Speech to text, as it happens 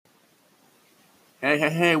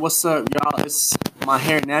Hey, what's up, y'all? It's my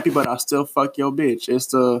hair nappy, but I still fuck your bitch. It's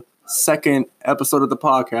the second episode of the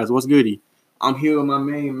podcast. What's goody? I'm here with my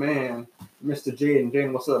main man, Mr. Jaden.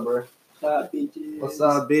 Jaden, what's up, bro? What's up, bitches? What's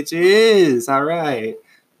up, bitches? All right.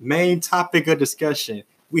 Main topic of discussion.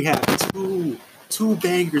 We have two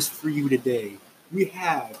bangers for you today.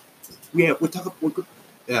 I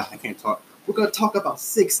can't talk. We're gonna talk about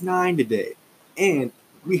 6ix9ine today, and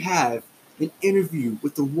we have an interview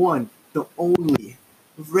with the one, the only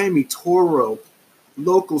Remy Toro,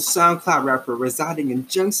 local SoundCloud rapper residing in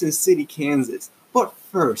Junction City, Kansas. But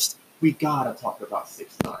first, we gotta talk about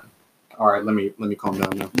 6ix9ine. All right, let me calm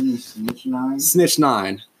down now. Snitch9?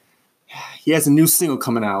 Snitch9ine. He has a new single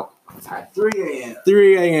coming out. At 3 a.m.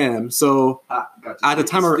 3 a.m. So At the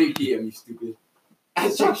time of 3 p.m., you stupid.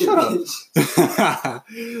 Shut up.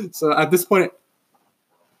 So at this point,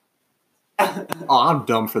 I'm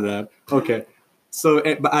dumb for that. Okay. So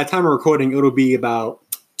at the time of recording, it'll be about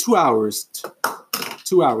 2 hours.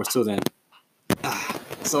 2 hours till then.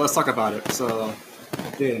 So let's talk about it. So,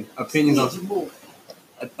 then opinions on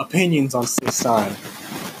 6ix9ine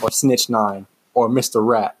or Snitch9 or Mr.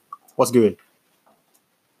 Rat. What's good?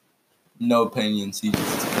 No opinions. He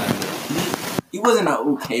wasn't an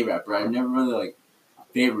okay rapper. I never really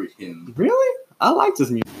favorite him. Really? I liked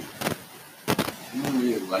his music. I never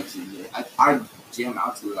really liked it yet. I jam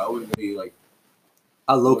out to it. I wouldn't really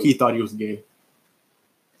I low-key thought he was gay.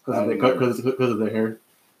 Because of the hair.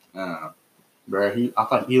 Bruh, I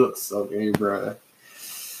thought he looked so gay, bruh.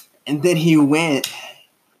 And then he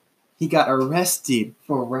got arrested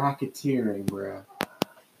for racketeering, bruh.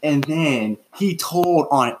 And then he told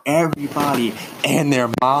on everybody and their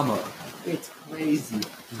mama. It's crazy.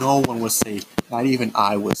 No one was safe. Not even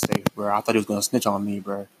I was safe, bruh. I thought he was gonna snitch on me,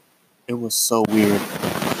 bruh. It was so weird.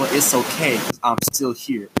 But it's okay, because I'm still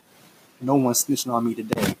here. No one's snitching on me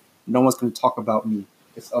today. No one's gonna talk about me.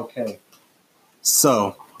 It's okay.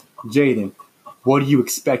 So, Jaden, what are you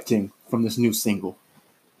expecting from this new single?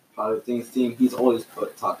 Probably things he's always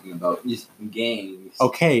talking about. Just gangs.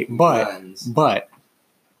 Okay, guns. but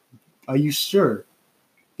are you sure?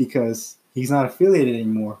 Because he's not affiliated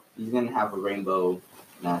anymore. He's gonna have a rainbow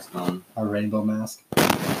mask on. A rainbow mask?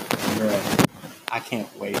 Bruh, I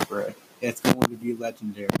can't wait, bruh. It's going to be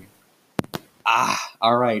legendary.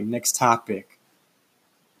 Alright, next topic.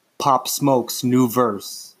 Pop Smoke's new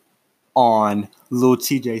verse on Lil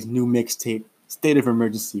TJ's new mixtape, State of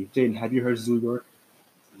Emergency. Jaden, have you heard Zoo York?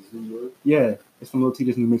 Zoo York? Yeah, it's from Lil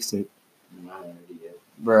TJ's new mixtape. No, I haven't heard it yet.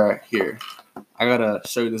 Bruh, here. I gotta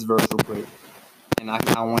show you this verse real quick. And I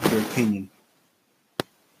want your opinion.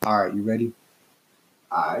 Alright, you ready?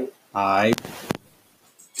 Alright.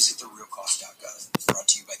 Visit therealcost.gov. Brought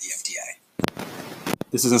to you by the FDA.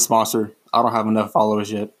 This isn't sponsored. I don't have enough followers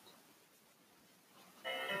yet.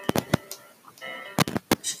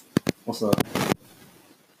 What's up?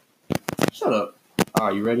 Shut up.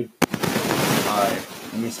 Alright, you ready? Alright,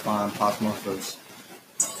 let me spawn Pop Smoke first.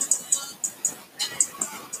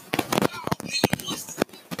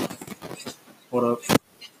 What up?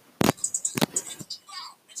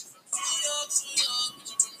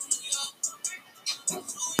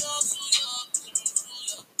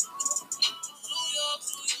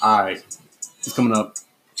 Alright, he's coming up.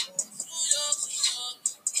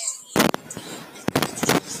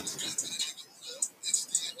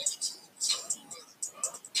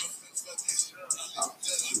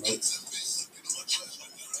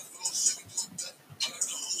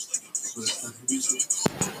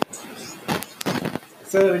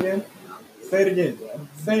 Say it again. Say it again.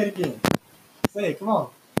 Say it again. Say it. Come on.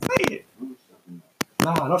 Say it.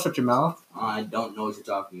 Nah, don't shut your mouth. I don't know what you're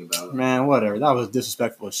talking about. Man, whatever. That was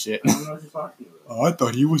disrespectful as shit. I don't know what you're talking about. Oh, I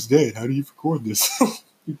thought he was dead. How do you record this?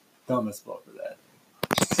 You dumb as fuck for that.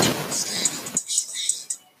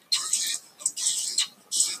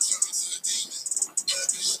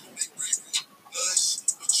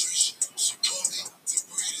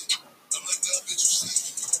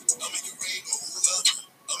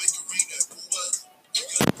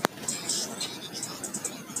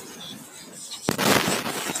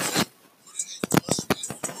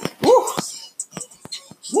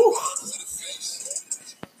 Woo!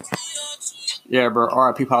 Yeah, bro.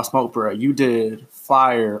 R.I.P. Pop Smoke, bro. You did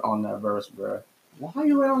fire on that verse, bro. Why are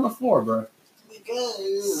you laying on the floor, bro?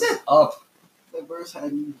 Because Sit up. the verse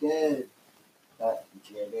had you dead.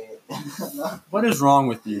 What is wrong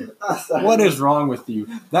with you? What is wrong with you?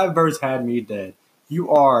 That verse had me dead.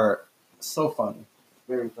 You are so funny.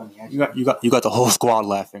 Very funny. Actually. You got the whole squad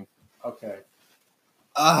laughing. Okay.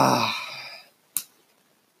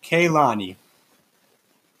 Kehlani.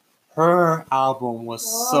 Her album was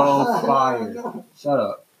so fire. Shut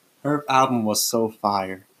up. Her album was so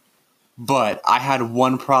fire. But I had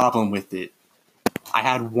one problem with it.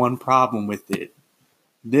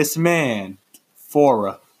 This man,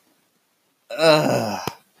 Fora,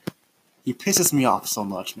 he pisses me off so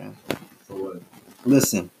much, man. For what?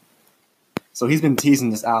 Listen. So he's been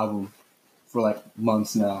teasing this album for like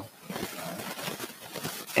months now.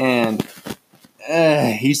 And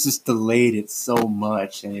he's just delayed it so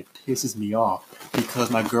much, and it pisses me off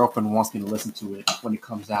because my girlfriend wants me to listen to it when it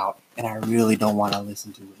comes out, and I really don't want to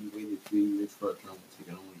listen to it. You waited 3 years for Eternal, so you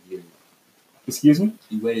can only hear it. Excuse me?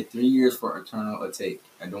 You waited 3 years for Eternal Take.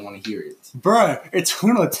 I don't want to hear it. Bruh,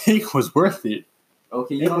 Eternal Take was worth it.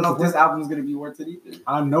 Okay, you don't know if this album's going to be worth it either.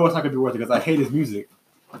 I know it's not going to be worth it because I hate his music.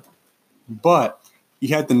 But he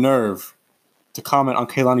had the nerve to comment on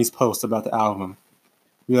Kehlani's post about the album.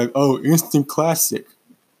 Be like, oh, instant classic.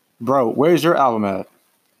 Bro, where's your album at?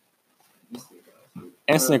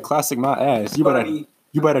 Instant classic my ass.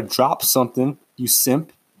 You better drop something, you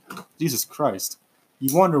simp. Jesus Christ.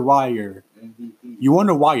 You wonder why your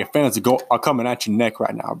fans are coming at your neck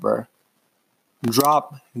right now, bro.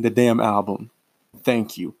 Drop the damn album.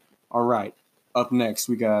 Thank you. All right. Up next,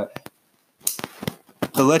 we got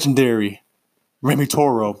the legendary Remy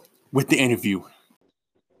Toro with the interview.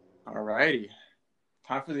 All righty.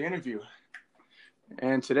 Time for the interview.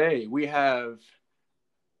 And today we have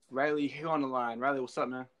Riley here on the line. Riley, what's up,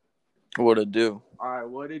 man? What it do? All right,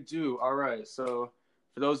 what it do? All right, so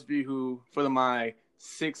for those of you for my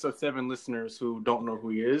 6 or 7 listeners who don't know who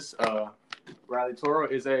he is, Riley Toro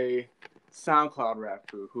is a SoundCloud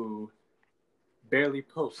rapper who barely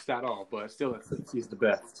posts at all, but still he's the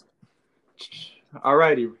best. All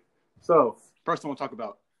righty, so first I want to talk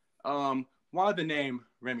about why the name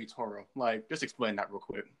Remy Toro? Like, just explain that real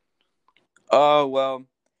quick. Well,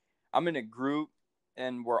 I'm in a group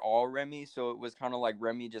and we're all Remy, so it was kind of like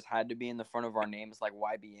Remy just had to be in the front of our names, like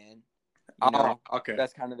YBN. You know? Okay.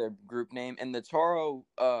 That's kind of their group name. And the Toro,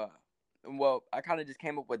 well, I kind of just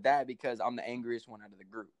came up with that because I'm the angriest one out of the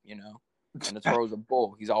group, you know? And the Toro's a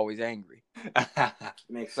bull. He's always angry.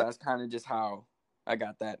 So that's kind of just how I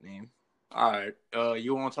got that name. All right.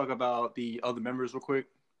 You want to talk about the other members real quick?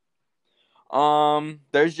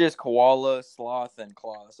 There's just Koala, Sloth, and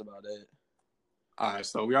Claw. That's about it. All right,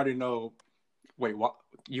 so we already know. Wait, what?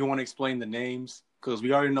 You want to explain the names? Because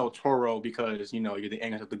we already know Toro because, you're the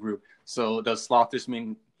angriest of the group. So does Sloth just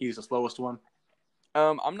mean he's the slowest one?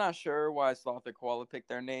 I'm not sure why Sloth and Koala picked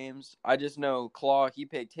their names. I just know Claw, he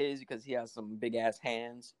picked his because he has some big-ass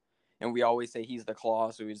hands. And we always say he's the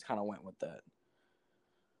Claw, so we just kind of went with that.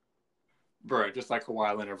 Bro, just like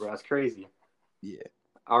Kawhi Leonard, bro. That's crazy. Yeah.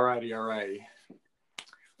 Alrighty.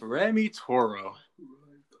 Remy Toro.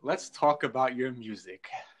 Let's talk about your music.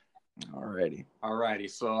 Alrighty.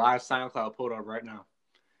 So I have SoundCloud pulled up right now.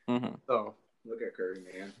 Mm-hmm. So look at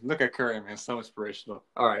Curry, man. So inspirational.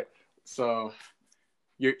 All right. So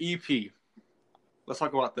your EP. Let's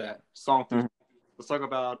talk about that. Let's talk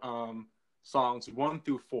about songs 1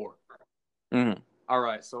 through 4. Mm-hmm. All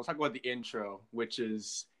right. So let's talk about the intro, which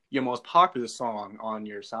is your most popular song on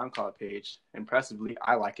your SoundCloud page. Impressively,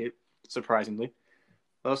 I like it. Surprisingly.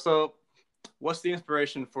 Also, what's the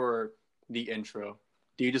inspiration for the intro?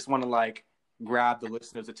 Do you just want to grab the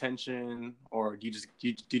listener's attention, or do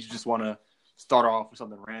you just want to start off with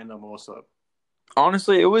something random, or what's up?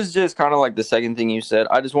 Honestly, it was just kind of like the second thing you said.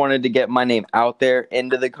 I just wanted to get my name out there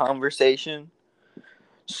into the conversation.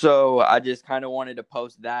 So I just kind of wanted to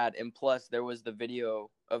post that. And plus, there was the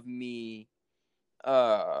video of me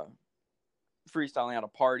freestyling at a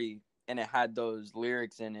party, and it had those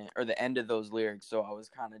lyrics in it, or the end of those lyrics. So I was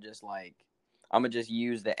kind of just like, I'm going to just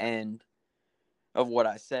use the end of what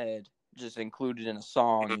I said, just include it in a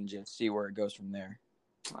song and just see where it goes from there.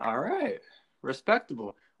 All right.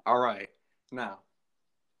 Respectable. All right. Now,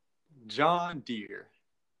 John Deere,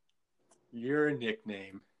 your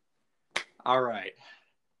nickname. All right.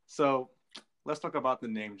 So let's talk about the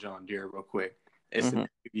name John Deere real quick. It's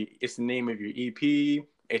the name of your EP.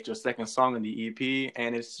 It's your second song in the EP,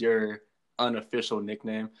 and it's your unofficial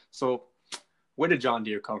nickname. So where did John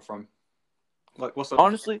Deere come from? What's up?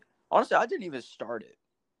 Honestly, I didn't even start it.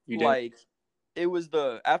 You didn't? It was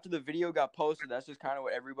after the video got posted, that's just kind of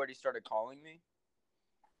what everybody started calling me.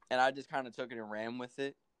 And I just kind of took it and ran with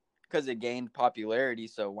it because it gained popularity.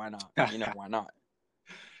 So why not? Why not?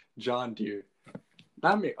 John Deere.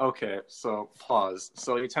 Okay, so pause.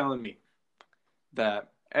 So you're telling me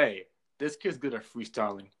that, hey, this kid's good at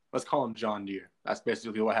freestyling. Let's call him John Deere. That's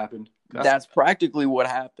basically what happened. That's practically what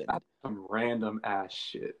happened. That's some random ass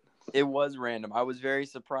shit. It was random. I was very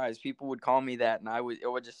surprised. People would call me that, and it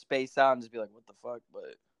would just space out and just be like, what the fuck?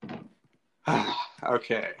 But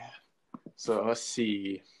okay. So let's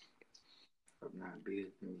see.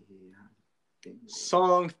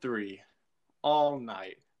 Song 3, All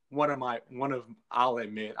Night. I'll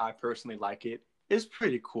admit, I personally like it. It's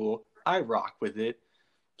pretty cool. I rock with it.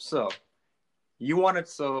 So,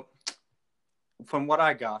 from what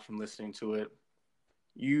I got from listening to it,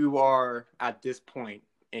 you are at this point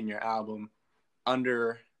in your album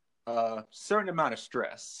under a certain amount of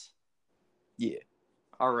stress. Yeah.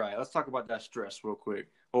 All right, let's talk about that stress real quick.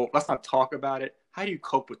 Well, let's not talk about it. How do you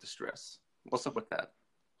cope with the stress? What's up with that?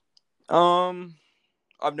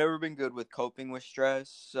 I've never been good with coping with stress,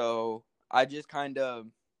 so I just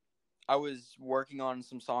I was working on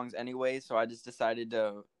some songs anyway, so I just decided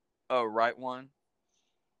to write one.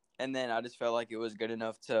 And then I just felt like it was good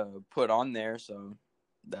enough to put on there, so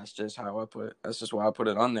that's just why I put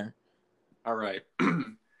it on there. All right.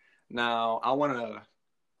 Now, I want to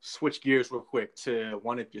switch gears real quick to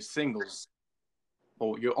one of your singles,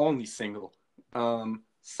 or your only single,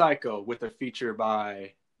 Psycho, with a feature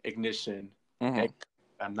by Ignition,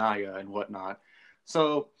 Anaya, and whatnot.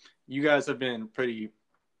 So, you guys have been pretty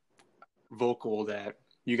vocal that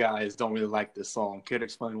you guys don't really like this song. Could you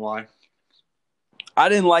explain why? I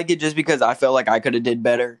didn't like it just because I felt like I could have did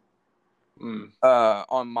better.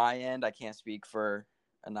 On my end, I can't speak for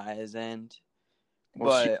Anaya's end.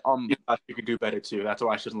 Well, but you could do better too. That's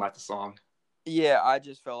why I shouldn't like the song. Yeah, I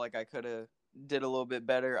just felt like I could have did a little bit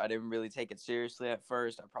better. I didn't really take it seriously at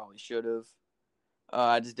first. I probably should have.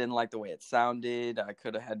 I just didn't like the way it sounded. I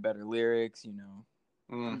could have had better lyrics,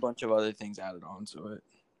 a bunch of other things added on to it.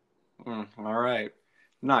 All right.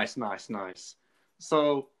 Nice.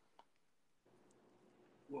 So,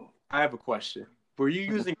 I have a question. Were you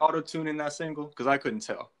using auto-tune in that single? Because I couldn't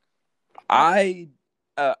tell.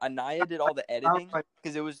 Anaya did all the editing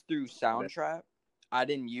because it was through Soundtrap. I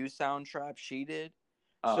didn't use Soundtrap. She did.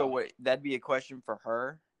 So that'd be a question for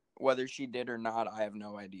her. Whether she did or not, I have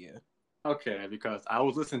no idea. Okay, because I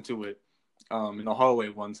was listening to it in the hallway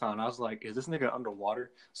one time. I was like, is this nigga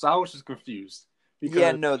underwater? So I was just confused.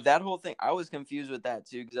 Yeah, no, that whole thing, I was confused with that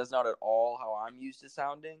too because that's not at all how I'm used to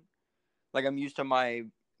sounding. Like, I'm used to my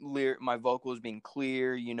vocals being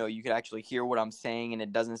clear. You could actually hear what I'm saying and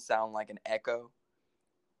it doesn't sound like an echo.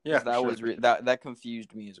 Yeah, that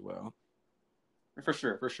confused me as well. For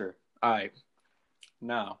sure. All right.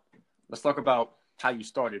 Now, let's talk about how you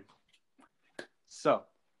started. So,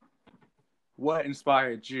 what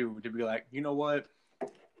inspired you to be like, you know what?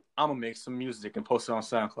 I'm going to make some music and post it on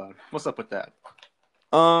SoundCloud. What's up with that?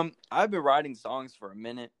 I've been writing songs for a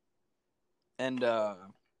minute. And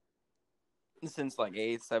since like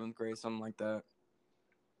 8th, 7th grade, something like that.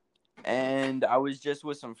 And I was just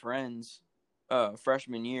with some friends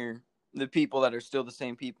freshman year, the people that are still the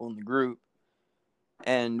same people in the group.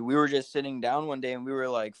 And we were just sitting down one day and we were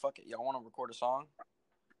like, fuck it, y'all want to record a song?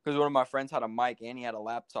 Because one of my friends had a mic and he had a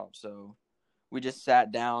laptop. So we just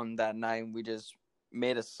sat down that night and we just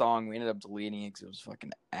made a song. We ended up deleting it because it was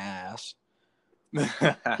fucking ass.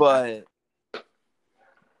 But,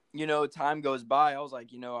 time goes by. I was like,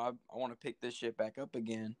 I want to pick this shit back up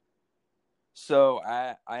again. So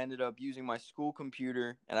I ended up using my school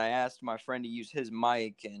computer and I asked my friend to use his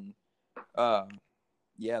mic and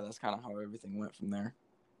yeah, that's kind of how everything went from there.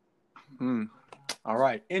 All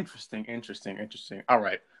right. Interesting. All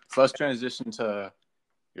right. So let's transition to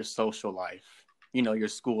your social life, your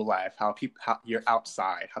school life, how you're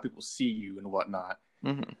outside, how people see you and whatnot.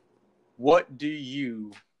 What do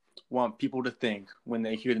you want people to think when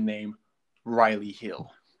they hear the name Riley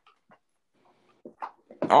Hill?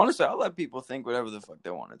 Honestly, I let people think whatever the fuck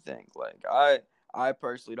they want to think. Like, I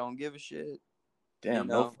personally don't give a shit.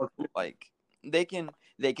 Damn, like they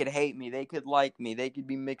could hate me, they could like me, they could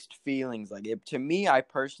be mixed feelings. Like, to me, I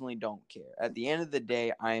personally don't care. At the end of the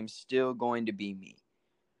day, I am still going to be me.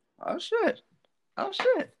 Oh shit.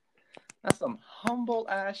 That's some humble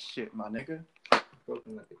ass shit, my nigga.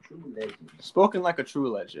 Spoken like a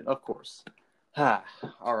true legend, of course.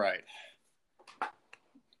 All right.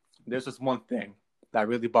 There's just one thing that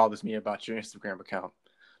really bothers me about your Instagram account.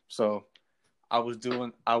 So I was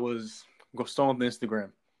scrolling the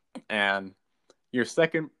Instagram, and your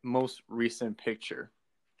second most recent picture,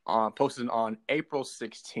 posted on April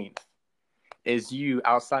 16th, is you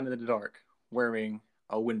outside in the dark wearing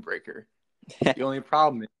a windbreaker. The only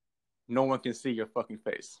problem is no one can see your fucking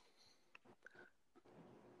face.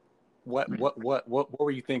 What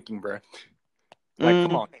were you thinking, bro? Like,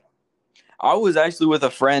 come on. I was actually with a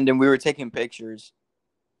friend and we were taking pictures,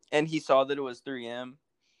 and he saw that it was 3M,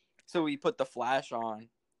 so we put the flash on.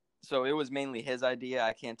 So it was mainly his idea.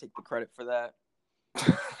 I can't take the credit for that.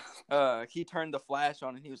 He turned the flash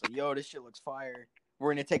on and he was like, "Yo, this shit looks fire.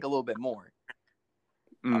 We're gonna take a little bit more."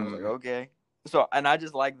 I was like, "Okay." So, and I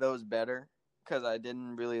just like those better. because I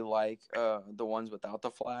didn't really like the ones without the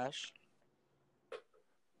Flash.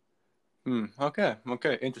 Okay,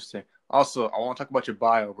 interesting. Also, I want to talk about your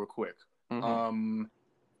bio real quick. Mm-hmm.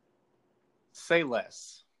 Say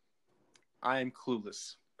Less. I am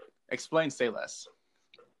clueless. Explain Say Less.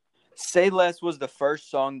 Say Less was the first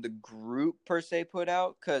song the group per se put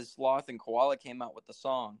out because Sloth and Koala came out with the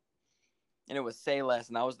song. And it was Say Less,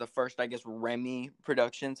 and that was the first, I guess, Remy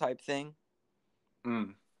production type thing.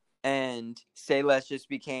 And Say Less just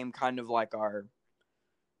became kind of like our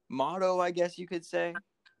motto, I guess you could say.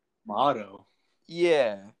 Motto?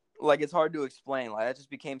 Yeah. Like, it's hard to explain. Like, that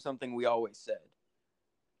just became something we always said.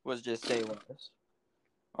 Was just Say Less.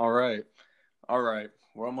 All right.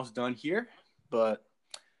 We're almost done here, but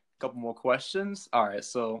a couple more questions. All right,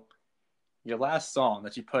 so your last song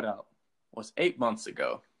that you put out was 8 months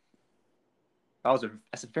ago. That's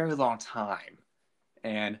a very long time,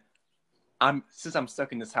 and since I'm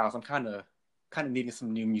stuck in this house, I'm kind of needing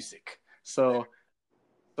some new music. So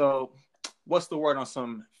what's the word on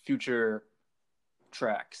some future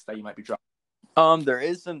tracks that you might be dropping? There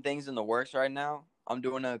is some things in the works right now. I'm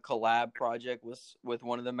doing a collab project with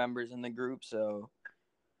one of the members in the group, so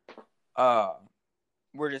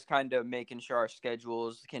we're just kind of making sure our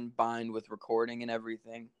schedules can bind with recording and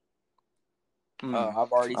everything.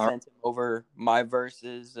 I've already sent him over my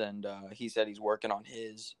verses, and he said he's working on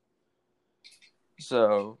his.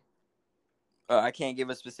 So I can't give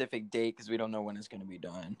a specific date because we don't know when it's going to be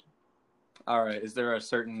done. All right. Is there a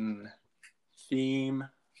certain theme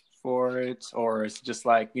for it, or is it just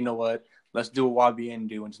like, you know what, let's do what YBN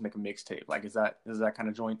do and just make a mixtape? Like, is that kind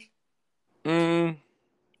of joint?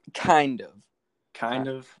 Kind of. Kind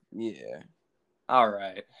of? Yeah. All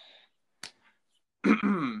right.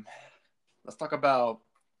 Let's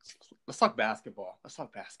talk basketball.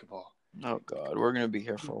 Oh, God. We're going to be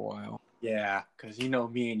here for a while. Yeah, because you know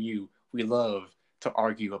me and you, we love to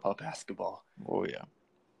argue about basketball. Oh, yeah.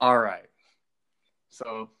 All right.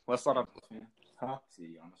 So, let's start off. Huh?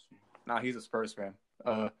 Nah, he's a Spurs fan.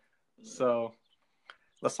 So,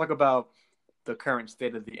 let's talk about the current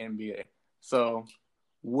state of the NBA. So,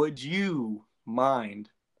 would you mind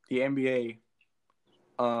the NBA,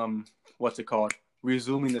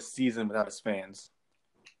 resuming the season without its fans?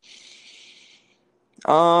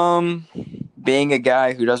 Being a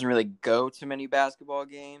guy who doesn't really go to many basketball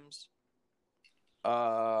games,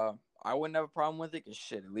 I wouldn't have a problem with it because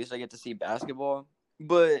shit, at least I get to see basketball.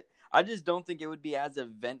 But I just don't think it would be as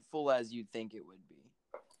eventful as you'd think it would be.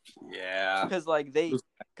 Yeah. Because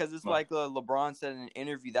it's like LeBron said in an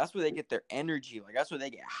interview, that's where they get their energy. Like, that's where they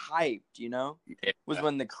get hyped, you know? Yeah. Was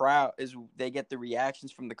when they get the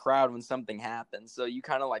reactions from the crowd when something happens. So you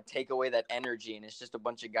kind of like take away that energy, and it's just a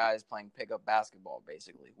bunch of guys playing pickup basketball,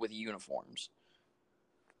 basically, with uniforms.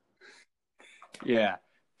 Yeah,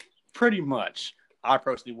 pretty much. I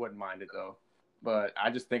personally wouldn't mind it, though. But I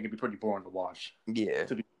just think it'd be pretty boring to watch. Yeah.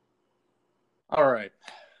 All right.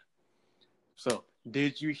 So,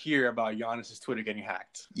 did you hear about Giannis's Twitter getting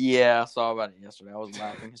hacked? Yeah, I saw about it yesterday. I was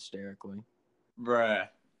laughing hysterically. Bruh.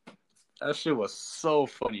 That shit was so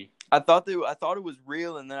funny. I thought it was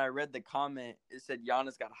real, and then I read the comment. It said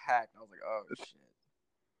Giannis got hacked. I was like, oh, shit.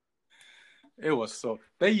 It was so...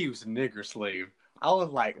 They used nigger slave. I was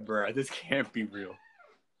like, bruh, this can't be real.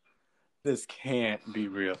 This can't be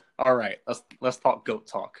real. All right, let's talk GOAT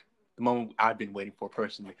talk. The moment I've been waiting for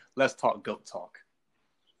personally. Let's talk GOAT talk.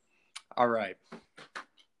 All right.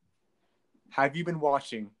 Have you been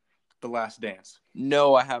watching The Last Dance?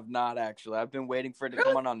 No, I have not, actually. I've been waiting for it to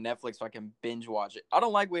come on Netflix so I can binge watch it. I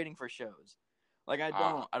don't like waiting for shows. Like, I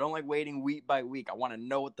don't like waiting week by week. I want to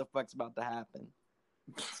know what the fuck's about to happen.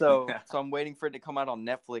 So I'm waiting for it to come out on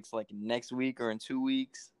Netflix like next week or in 2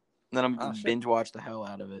 weeks. And then I'm going to binge watch the hell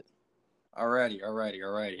out of it.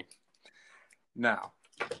 Alrighty. Now,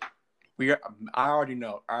 I already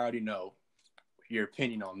know your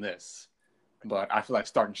opinion on this, but I feel like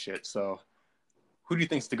starting shit. So, who do you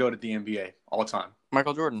think's to go to the NBA all the time?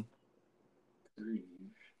 Michael Jordan.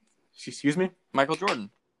 Excuse me? Michael Jordan.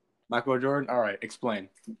 All right, explain.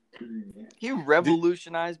 He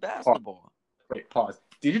revolutionized basketball. Wait, pause.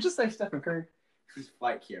 Did you just say Stephen Curry? He's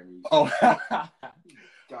fight camera. Oh.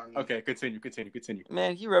 Okay, continue.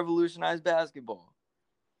 Man, he revolutionized basketball.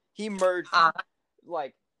 He merged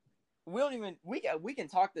like we can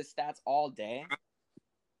talk the stats all day,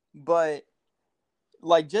 but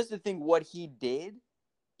like just to think what he did,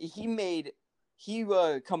 he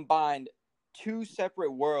combined two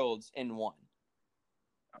separate worlds in one.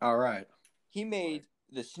 All right. He made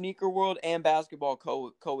the sneaker world and basketball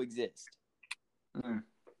coexist.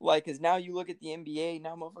 Like, because now you look at the NBA,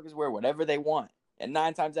 now motherfuckers wear whatever they want. And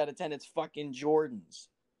 9 times out of 10, it's fucking Jordans.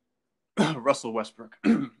 Russell Westbrook.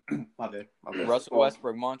 My bad. Russell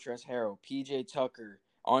Westbrook, Montrezl Harrell, PJ Tucker,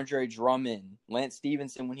 Andre Drummond, Lance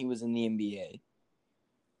Stevenson when he was in the NBA.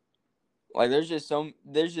 Like there's just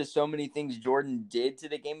so many things Jordan did to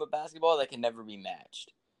the game of basketball that can never be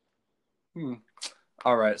matched.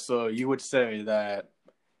 All right, so you would say that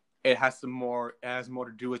it has more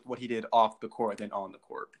to do with what he did off the court than on the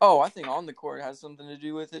court. Oh, I think on the court has something to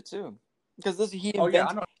do with it too. Because he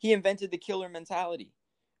invented the killer mentality.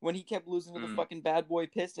 When he kept losing to the fucking bad boy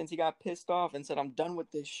Pistons, he got pissed off and said, "I'm done with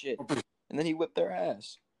this shit." And then he whipped their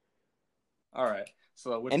ass. All right.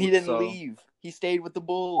 So he didn't leave. He stayed with the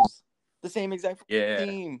Bulls. The same exact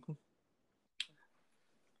team.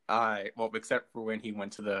 All right. Well, except for when he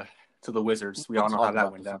went to the Wizards. We all know how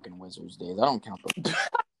that went down. Fucking Wizards days. I don't count those.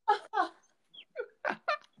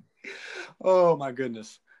 Oh my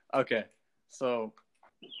goodness. Okay. So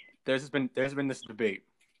there's been this debate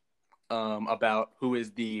about who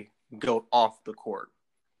is the GOAT off the court.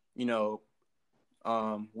 You know,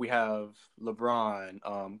 we have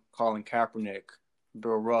LeBron, Colin Kaepernick,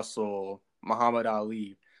 Bill Russell, Muhammad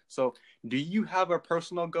Ali. So, do you have a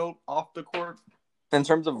personal GOAT off the court? In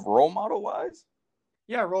terms of role model wise?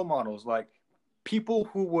 Yeah, role models. Like people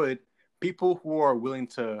who are willing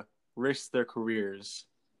to risk their careers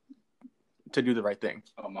to do the right thing.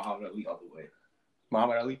 Muhammad Ali all the way.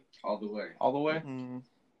 Muhammad Ali? All the way. All the way? Mm-hmm.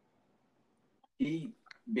 He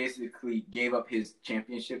basically gave up his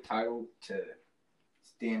championship title to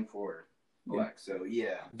stand for black. So,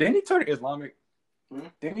 yeah. Didn't he turn Islamic?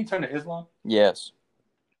 Didn't he turn to Islam? Yes.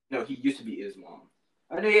 No, he used to be Islam.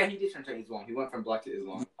 Oh, no, yeah, he did turn to Islam. He went from black to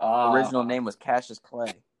Islam. Original name was Cassius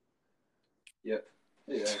Clay. Yep.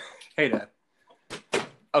 Yeah. Hey, Dad.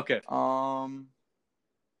 Okay.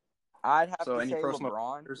 I'd have to say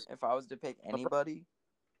LeBron if I was to pick anybody.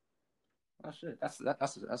 Oh shit, that's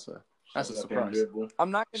a surprise. I'm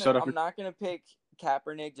not gonna pick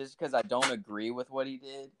Kaepernick just because I don't agree with what he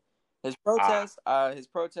did. His protest,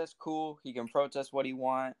 cool. He can protest what he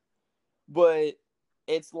want, but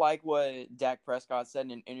it's like what Dak Prescott said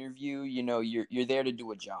in an interview. You know, you're there to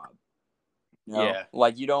do a job. You know? Yeah.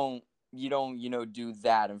 Like you don't do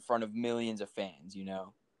that in front of millions of fans. You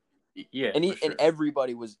know. Yeah. And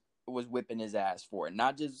everybody was whipping his ass for it.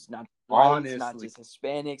 Not just whites, not just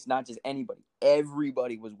Hispanics, not just anybody.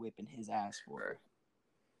 Everybody was whipping his ass for it.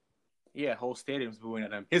 Yeah, whole stadium's booing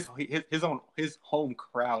at him. His home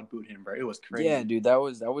crowd booed him, bro. It was crazy. Yeah, dude, that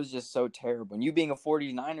was just so terrible. And you being a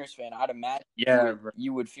 49ers fan, I'd imagine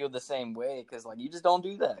you would feel the same way because like you just don't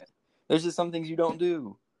do that. There's just some things you don't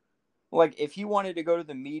do. Like if he wanted to go to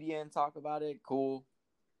the media and talk about it, cool.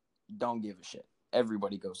 Don't give a shit.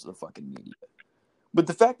 Everybody goes to the fucking media. But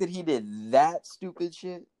the fact that he did that stupid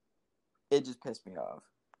shit, it just pissed me off.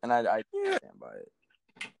 And I stand by it.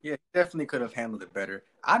 Yeah, definitely could have handled it better.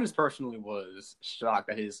 I just personally was shocked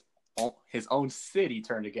that his own city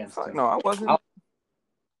turned against him. No, I wasn't.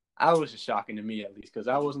 I was just shocking to me at least because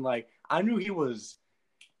I wasn't like I knew he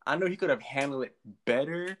could have handled it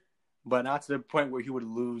better, but not to the point where he would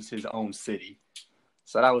lose his own city.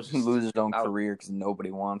 So that was just lose his own career because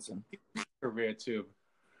nobody wants him. Career too.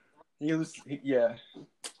 Yeah.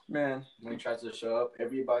 Man. When he tries to show up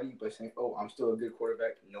everybody by saying, "Oh, I'm still a good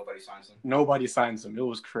quarterback," nobody signs him. It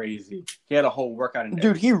was crazy. He had a whole workout and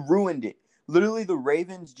dude, he ruined it. Literally, the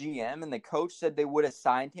Ravens GM and the coach said they would have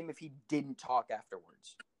signed him if he didn't talk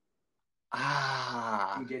afterwards.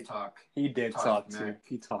 He did talk. He did talk too.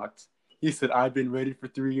 He talked. He said, "I've been ready for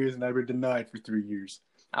 3 years and I've been denied for 3 years."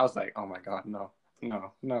 I was like, "Oh my god, no.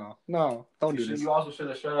 Don't do this." You also should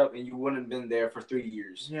have shut up and you wouldn't have been there for 3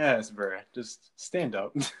 years. Yes, bro. Just stand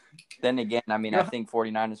up. Then again, I mean, I think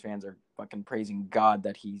 49ers fans are fucking praising God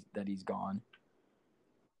that he's gone.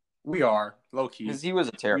 We are, low key. Because he was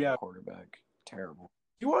a terrible quarterback. Terrible.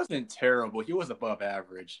 He wasn't terrible. He was above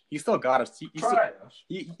average. He still got us.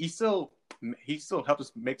 He still helped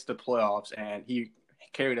us make the playoffs, and he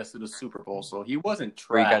carried us to the Super Bowl. So he wasn't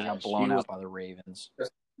trash. You guys got blown out by the Ravens.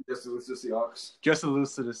 Just to lose to the Seahawks. Just to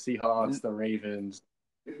lose to the Seahawks, the Ravens.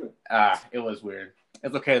 It was weird.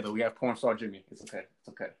 It's okay though. We have porn star Jimmy. It's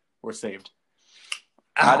okay. We're saved.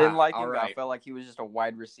 I didn't like him. Right. I felt like he was just a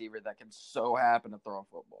wide receiver that could so happen to throw a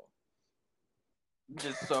football.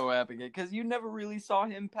 Just so happen because you never really saw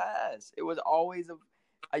him pass. It was always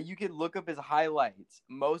you could look up his highlights.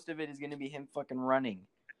 Most of it is going to be him fucking running.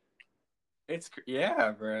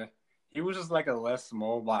 Yeah, bro. He was just like a less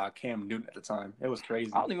mobile Cam Newton at the time. It was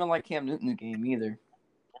crazy. I don't even like Cam Newton's game either.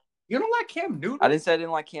 You don't like Cam Newton? I didn't say I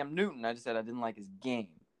didn't like Cam Newton. I just said I didn't like his game.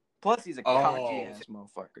 Plus, he's a cocky-ass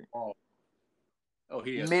motherfucker.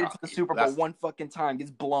 He is. He made it to the Super Bowl one fucking time,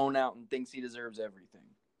 gets blown out, and thinks he deserves everything.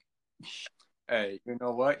 Hey, you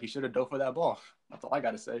know what? He should have dove for that ball. That's all I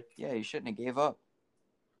gotta say. Yeah, he shouldn't have gave up.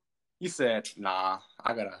 He said, "Nah,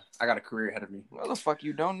 I got a career ahead of me." Well, the fuck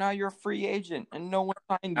you don't. Now you're a free agent, and no one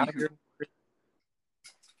signed you.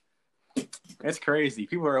 It's crazy.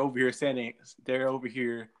 People are over here saying they're over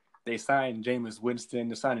here. They signed Jameis Winston.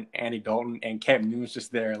 They're signing Andy Dalton, and Cam Newton's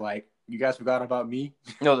just there. Like, you guys forgot about me?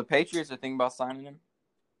 No, the Patriots are thinking about signing him.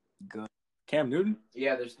 Good. Cam Newton?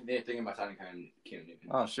 Yeah, they're thinking about signing Cam Newton.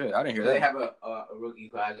 Oh shit, I didn't hear They that. have a rookie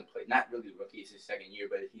who hasn't played. Not really a rookie. It's his second year,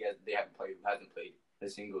 but they haven't played. Who hasn't played a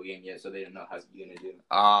single game yet, so they don't know how he's gonna do.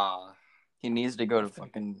 He needs to go to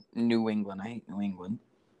fucking New England. I hate New England.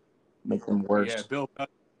 Make them worse. Yeah,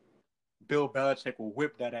 Bill Belichick will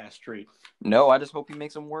whip that ass straight. No, I just hope he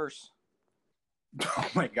makes them worse. Oh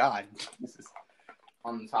my god.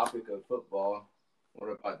 On the topic of football, what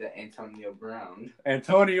about that Antonio Brown?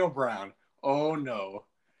 Antonio Brown. Oh no.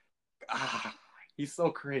 He's so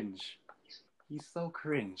cringe.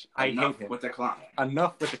 I hate him. With the clown.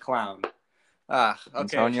 Enough with the clown. Okay.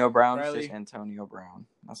 Antonio Brown's Riley? just Antonio Brown.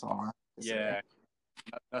 That's all I have to say.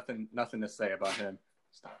 Yeah. Nothing to say about him.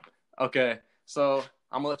 Stop. Okay. So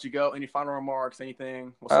I'm gonna let you go. Any final remarks?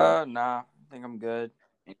 Anything? What's up? Nah. I think I'm good.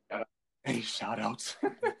 Any shout outs?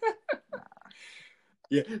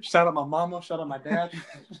 Yeah. Shout out my mama. Shout out my dad.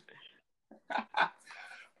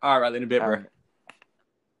 All right, in a bit, bro.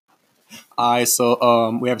 All right,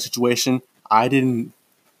 so we have a situation. I didn't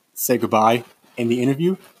say goodbye in the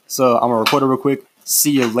interview, so I'm gonna record it real quick.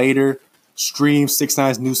 See you later. Stream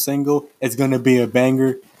 6ix9ine's new single. It's gonna be a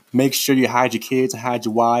banger. Make sure you hide your kids and hide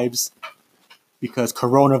your wives because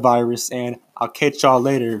coronavirus. And I'll catch y'all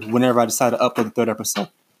later whenever I decide to upload the 3rd episode.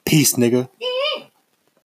 Peace, nigga.